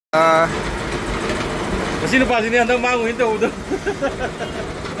Kasi lupa sini hantang mangu itu udah.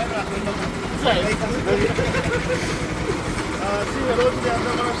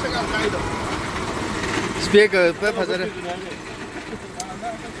 Speaker apa pasal?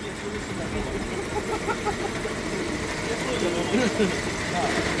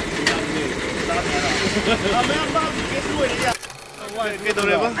 Cây đầu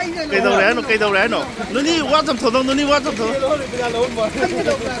đấy bác, cây đầu đấy nó đi quá chậm thở đâu, nó đi quá chậm thở.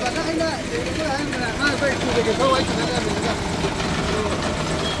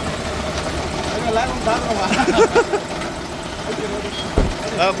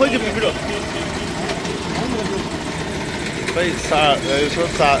 Khôi chụp video. Bây giờ số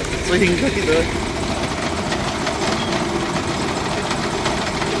sa, số hình khác cái đó.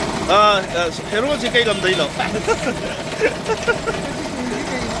 Hero chỉ cây làm đấy đâu.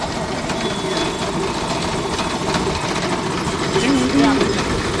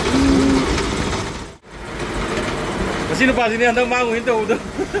 Kasi lupa sini hantang mangu itu udah.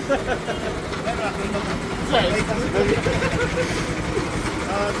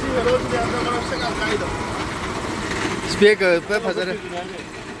 Speaker apa pasal?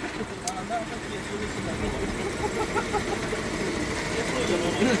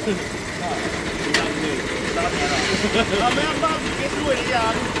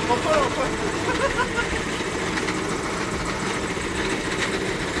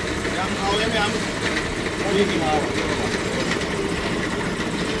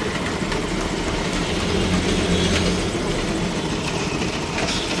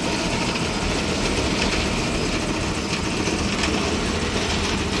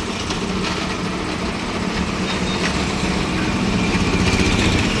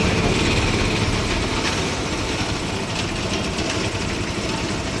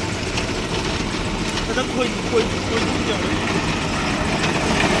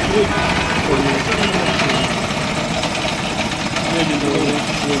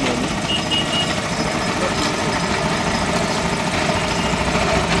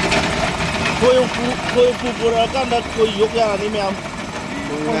 Khôi phục ra cái đó khôi dục ra này mẹ em.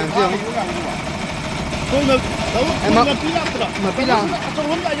 Khôi mà đâu? Khôi mà pin lắm rồi. Mà pin lắm. Trong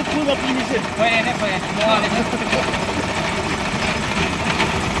hôm nay khôi mà pin gì thế? Khôi này khôi, mua này.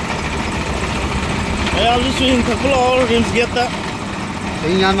 Em đi xuyên thakpa lo rims get đó.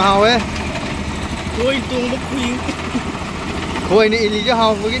 Hình ngàn màu ấy. Khôi tung bốc khôi. Khôi này đi cho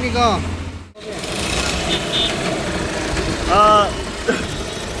hào với cái này cơ.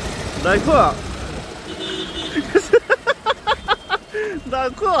 Đây khô. Đã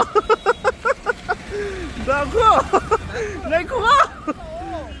khô. Đã khô. Này khô.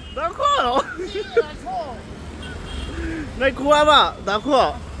 Đã khô rồi. Này khô mà, đã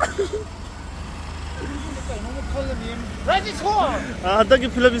khô. Ready to. Thank you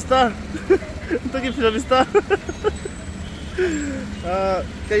film star. Thank you film star.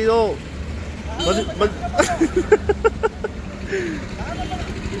 Cây đô.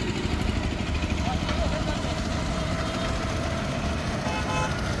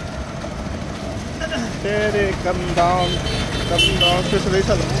 Come down,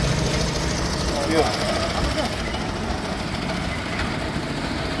 specialization. Yeah.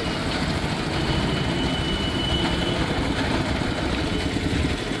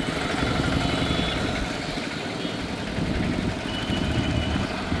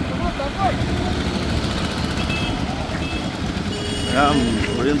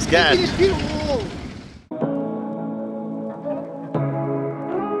 William's cat.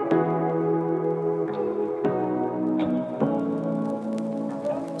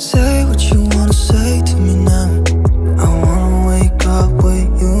 Say what you wanna say to me now. I wanna wake up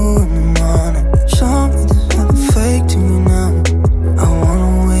with you in the morning. Show me there's nothing fake to me now. I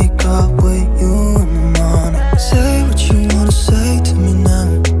wanna wake up with you in the morning. Say what you wanna say to me now.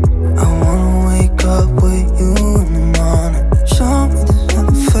 I wanna wake up with you in the morning. Show me there's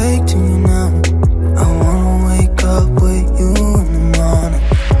nothing fake to me now. I wanna wake up with you in the morning.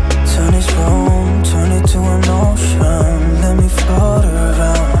 Turn this room, turn it to an ocean. Let me float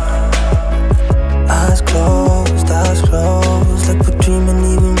around. Eyes closed, like we're dreaming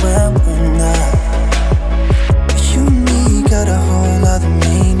even when we're not. You and me got a whole other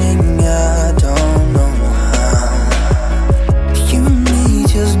meaning, I don't know how. You and me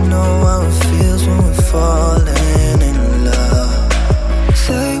just know how it feels when we're falling in love.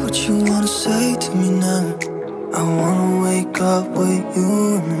 Say what you wanna say to me now. I wanna wake up with you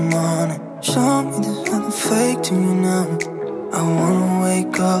in the morning. Show me there's nothing fake to me now. I wanna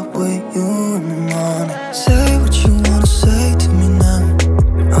wake up with you in the morning. Say what you wanna say to me now.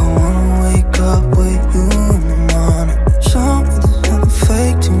 I wanna wake up with